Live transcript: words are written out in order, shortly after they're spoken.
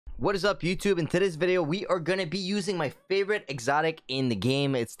What is up, YouTube? In today's video we are gonna be using my favorite exotic in the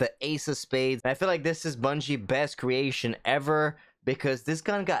game. It's the Ace of Spades, and I feel like this is Bungie best creation ever because this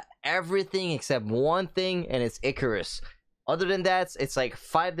gun got everything except one thing, and it's Icarus. Other than that, it's like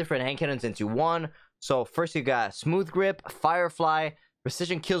 5 different hand cannons into one. So first you got smooth grip, firefly,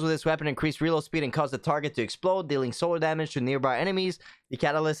 precision kills with this weapon increase reload speed and cause the target to explode, dealing solar damage to nearby enemies. The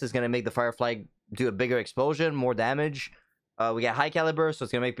catalyst is gonna make the firefly do a bigger explosion, more damage. We got high caliber, so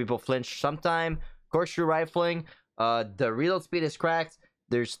it's gonna make people flinch sometime. Corkscrew rifling. The reload speed is cracked.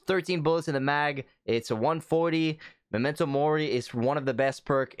 There's 13 bullets in the mag. It's a 140. Memento Mori is one of the best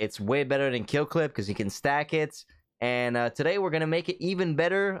perk. It's way better than kill clip because you can stack it. And today we're gonna make it even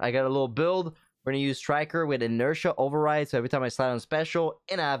better. I got a little build. We're gonna use striker with inertia override. So every time I slide on special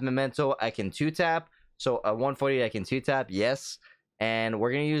and I have memento, I can 2-tap. So a 140 I can 2-tap, yes. And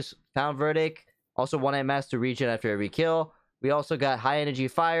we're gonna use found verdict. Also 1-eye mask to regen after every kill. We also got high energy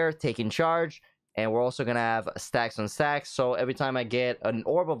fire, taking charge, and we're also gonna have stacks on stacks. So every time I get an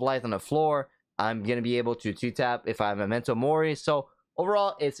orb of light on the floor, I'm gonna be able to 2-tap if I have Memento Mori. So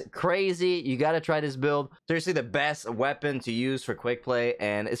overall, it's crazy. You gotta try this build. Seriously, the best weapon to use for quick play,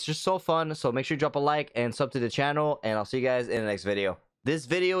 and it's just so fun. So make sure you drop a like and sub to the channel, and I'll see you guys in the next video. This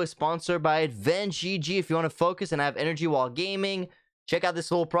video is sponsored by AdvancedGG. If you want to focus and have energy while gaming, check out this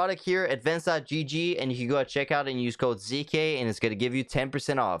little product here, advanced.gg, and you can go at checkout and use code ZK, and it's going to give you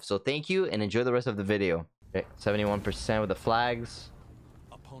 10% off. So thank you, and enjoy the rest of the video. Okay, 71% with the flags.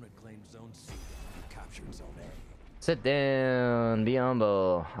 Opponent claims zone C. You captured zone A. Sit down, be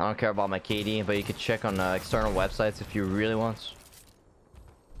humble. I don't care about my KD, but you can check on external websites if you really want.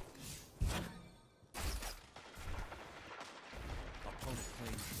 Opponent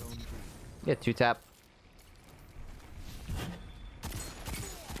claims zone B. Yeah, 2-tap.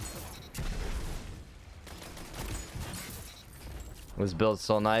 This build's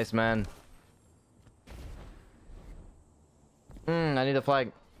so nice, man. I need a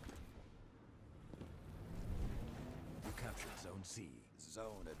flag. You captured zone C.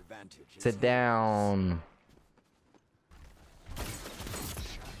 Zone advantage. Sit down.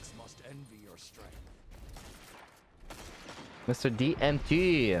 Shacks must envy your strength. Mr.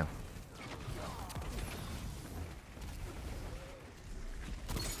 DMT.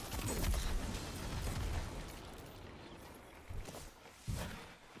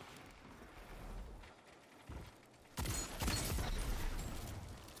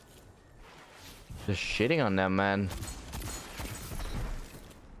 Just shitting on them, man.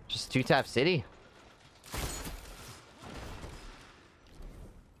 Just 2-tap city.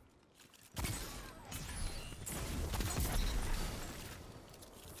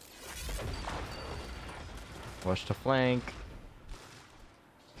 Watch the flank.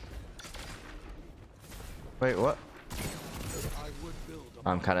 Wait, what?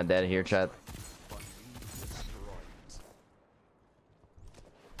 I'm kind of dead here, chat.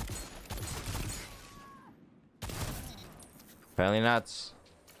 Apparently nuts.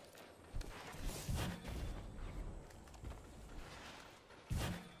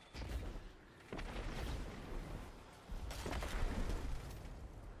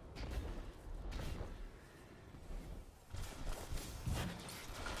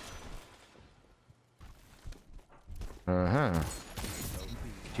 Uh-huh.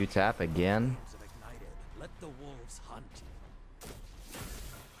 2-tap again. Let the wolves hunt.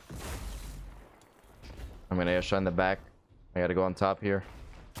 I'm gonna shine the back. I gotta go on top here.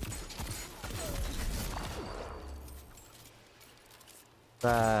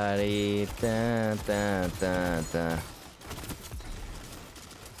 Body, da, da, da, da.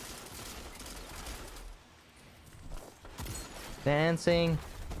 Dancing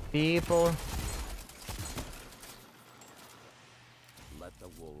people. Let the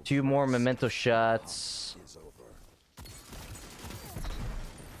wolves 2 more memento shots. is over.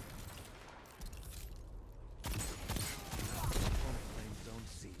 Opponent claims zone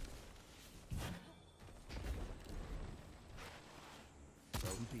C.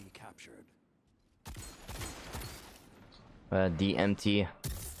 Zone B captured. DMT.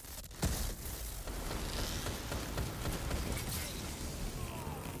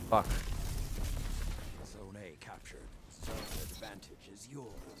 Fuck. Zone A captured. Zone advantage is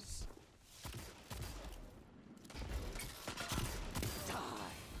yours.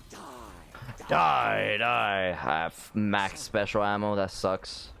 Die. I have max special ammo. That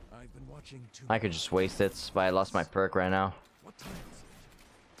sucks. I've been watching too I could just waste it, but I lost my perk right now. What time is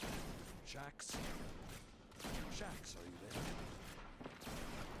it? Shacks? Shacks, are you there?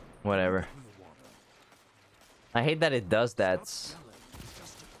 Whatever. I hate that it does that. Stop yelling. It's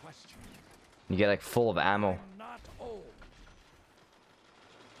just a question. You get like full of ammo. I'm not old.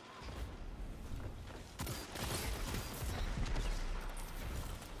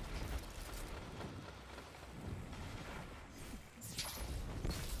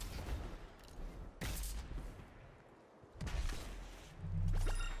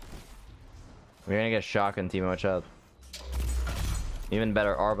 We're gonna get shotgun team. Watch out. Even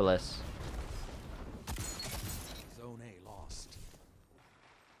better, Arbalest. Zone A lost.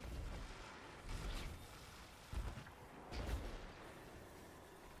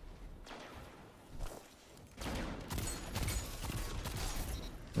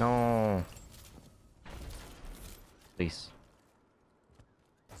 No. Please.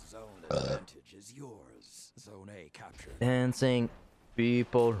 Zone advantage is yours. Zone A captured. Dancing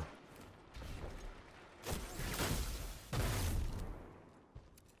people.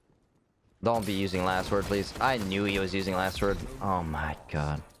 Don't be using last word, please. I knew he was using last word. Oh my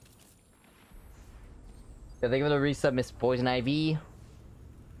god. Yeah, thank you for the reset, Miss Poison Ivy.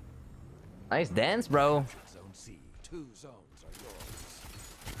 Nice dance, bro. Zone C. 2 zones are yours.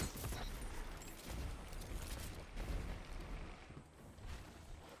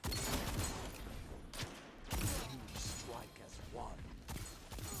 You strike as one.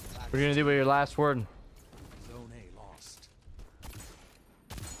 What are you gonna do with your last word? Zone A lost.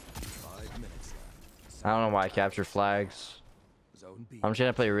 5 minutes left. I don't know why I captured flags. Zone B. I'm just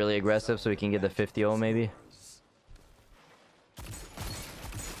gonna play really aggressive so we can get the 50-0 maybe.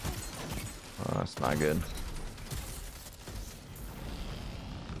 Oh, that's not good.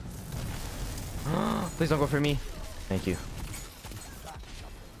 Please don't go for me. Thank you.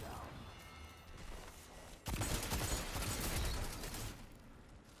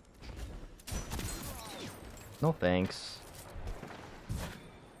 No thanks.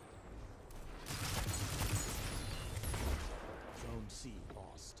 Zone C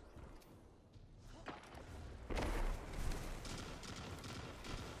lost.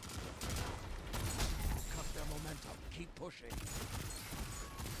 Cut their momentum. Keep pushing.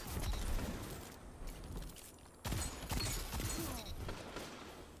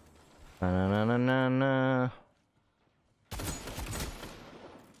 Na na na na na.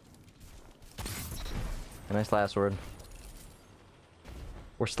 A nice last word.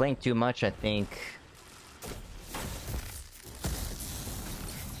 We're slaying too much, I think.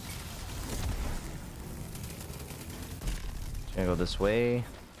 Gonna go this way.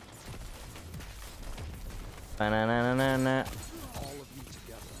 Na na na na na. All of you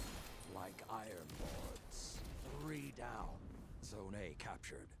together, like iron lords. 3 down. Zone A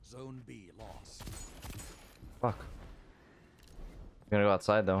captured. Zone B lost. Fuck. I'm gonna go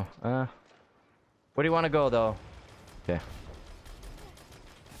outside though. Where do you want to go though? Okay.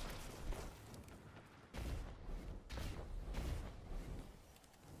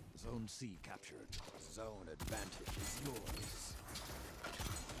 Zone C captured. Zone advantage is yours.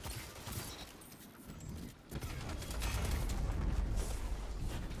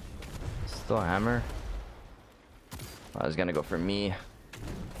 Still a hammer. I was gonna go for me.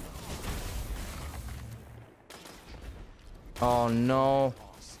 Oh no.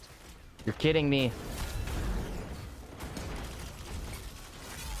 Lost. You're kidding me.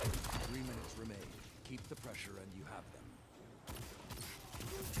 3 minutes remain. Keep the pressure and you have them.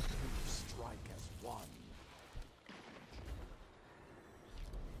 You strike as one.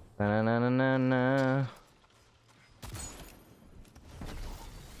 Na na na na na.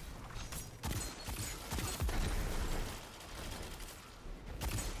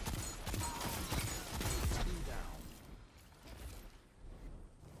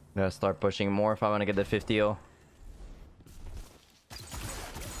 Gotta start pushing more if I want to get the 50-0. Together,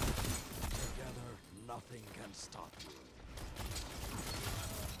 nothing can stop you.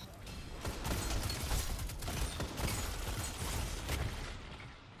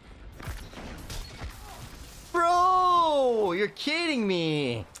 Bro, you're kidding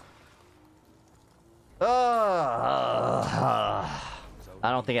me. I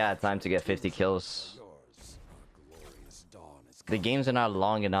don't think I had time to get 50 kills. Yours. Our glorious dawn is The games are not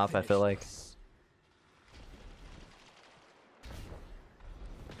long enough, I feel like.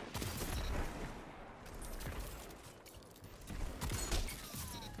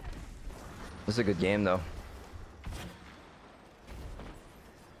 This is a good game though.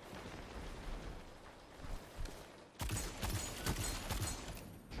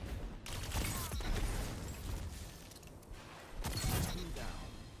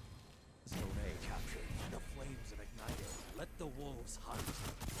 Zone A captured. The flames have ignited. Let the wolves hunt.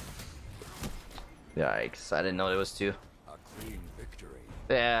 Yikes, I didn't know there was two. A clean victory.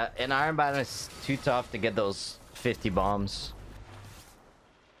 Yeah, in Iron Banner it's too tough to get those 50 bombs.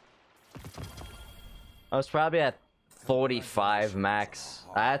 I was probably at 45 max.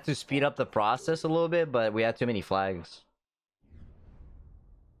 I had to speed up the process a little bit, but we had too many flags.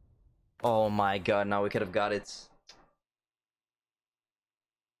 Oh my god, now we could have got it.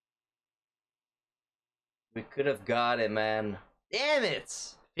 We could have got it, man. Damn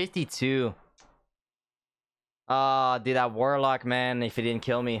it! 52. Ah, dude, that warlock, man, if he didn't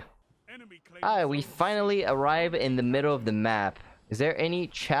kill me. Alright, we finally arrive in the middle of the map. Is there any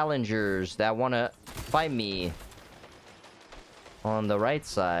challengers that want to fight me? On the right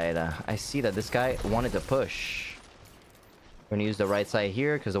side, I see that this guy wanted to push. We're gonna use the right side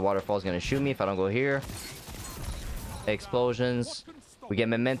here because the waterfall is gonna shoot me if I don't go here. Explosions. We get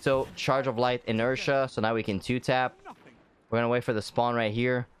memento, charge of light, inertia, so now we can 2-tap. We're gonna wait for the spawn right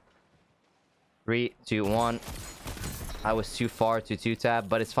here. 3, 2, 1. I was too far to 2-tap,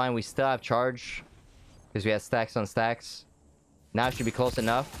 but it's fine. We still have charge because we had stacks on stacks. Now it should be close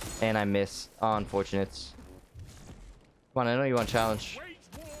enough, and I miss. Oh, unfortunate. Come on, I know you want challenge.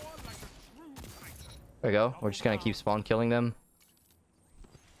 There we go. We're just gonna keep spawn killing them.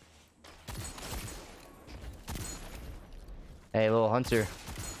 Hey, little hunter.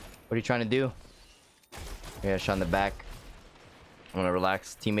 What are you trying to do? Yeah, shot in the back. I'm gonna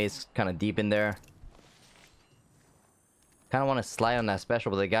relax. Teammates kind of deep in there. Kind of want to slide on that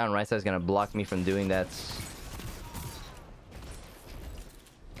special, but the guy on the right side is gonna block me from doing that.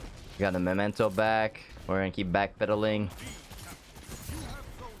 We got the memento back. We're gonna keep backpedaling.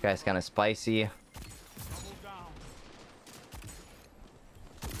 Guy's kind of spicy.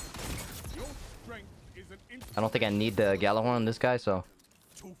 I don't think I need the Gallahorn on this guy, so.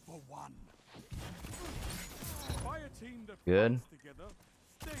 Good.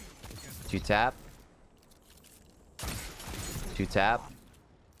 2-tap. 2-tap.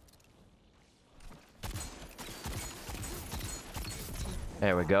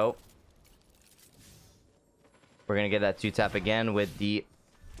 There we go. We're gonna get that 2-tap again with the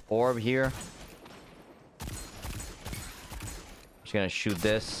orb here. Just gonna shoot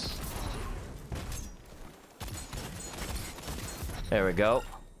this. There we go.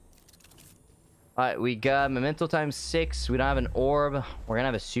 Alright, we got memento times 6. We don't have an orb. We're gonna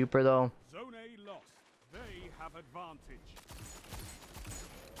have a super though. Zone A lost. They have advantage.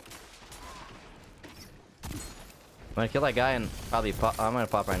 I'm gonna kill that guy and probably pop. I'm gonna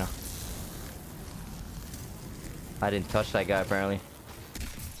pop right now. I didn't touch that guy apparently.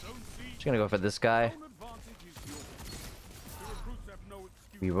 Just gonna go for this guy.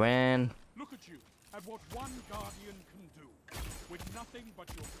 We ran. Look at you at what one guardian can do. With nothing but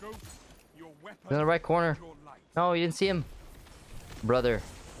your ghost, your weapon, He's in the right corner. your light. No, you didn't see him. Brother.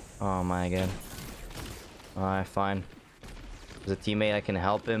 Oh my god. Alright, fine. There's a teammate, I can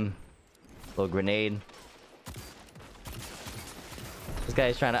help him. Little grenade. This guy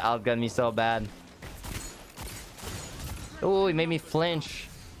is trying to outgun me so bad. Oh, he made me flinch.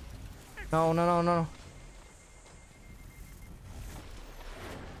 No, no, no, no.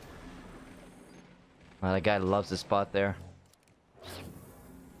 Oh, that guy loves the spot there.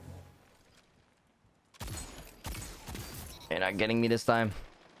 You're not getting me this time.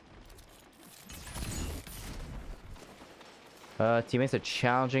 Teammates are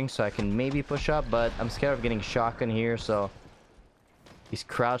challenging, so I can maybe push up, but I'm scared of getting shotgun here, so he's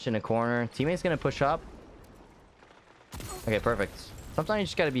crouched in a corner. Teammate's gonna push up. Okay, perfect. Sometimes you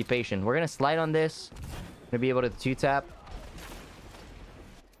just gotta be patient. We're gonna slide on this. Gonna be able to 2-tap.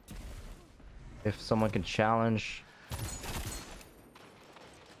 If someone can challenge.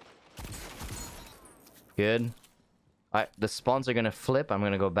 Good. Alright, the spawns are gonna flip. I'm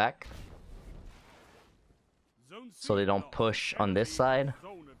gonna go back. So they don't push on this side.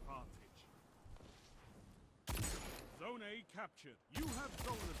 Zone A captured. You have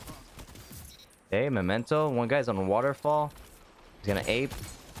zone advantage. Okay, memento. One guy's on waterfall. He's gonna ape.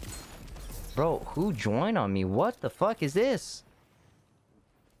 Bro, who joined on me? What the fuck is this?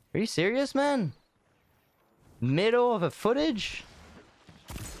 Are you serious, man? Middle of a footage?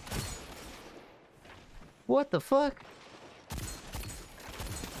 What the fuck?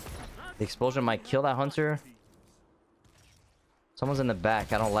 The explosion might kill that hunter. Someone's in the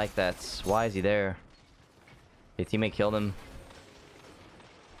back. I don't like that. Why is he there? Your teammate killed him.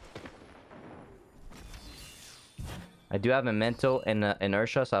 I do have memento and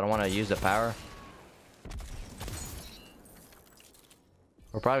inertia, so I don't want to use the power.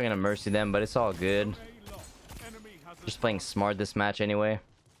 We're probably gonna mercy them, but it's all good. Just playing smart this match anyway.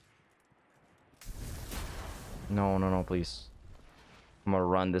 No, no, no, please. I'm gonna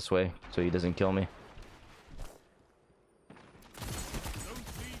run this way so he doesn't kill me.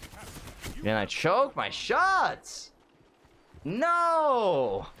 And I choked my shots!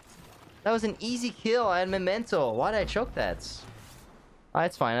 No! That was an easy kill. I had memento. Why did I choke that? Oh,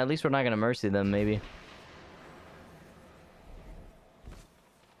 it's fine. At least we're not gonna mercy them, maybe.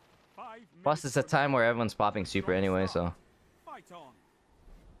 Plus, it's a time where everyone's popping super anyway, so...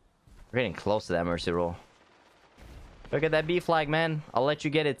 We're getting close to that mercy roll. Look at that B flag, man. I'll let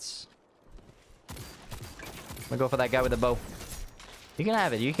you get it. gonna go for that guy with the bow. You can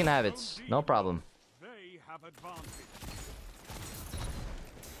have it. You can have it. No problem. They have advantage.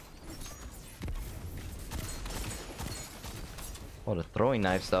 Oh, the throwing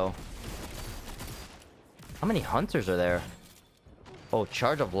knives, though. How many hunters are there? Oh,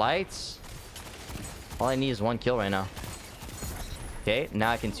 charge of lights? All I need is one kill right now. Okay,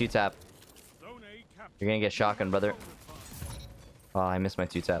 now I can 2-tap. You're gonna get shotgun, brother. Oh, I missed my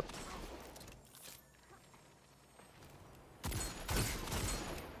 2-tap.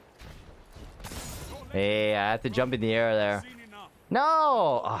 Hey, I have to jump in the air there.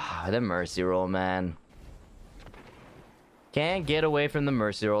 No! Ah, the mercy roll, man. Can't get away from the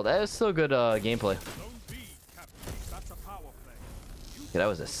mercy roll. That is still good gameplay. Yeah, that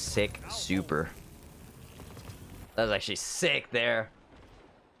was a sick super. That was actually sick there.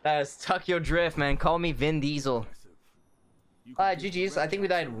 That was Tokyo Drift, man. Call me Vin Diesel. GG's. I think we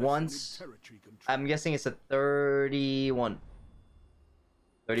died once. I'm guessing it's a 31.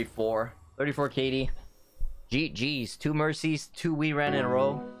 34. 34 KD. GG's. 2 mercies, 2 we ran in a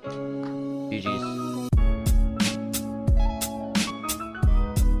row. GG's.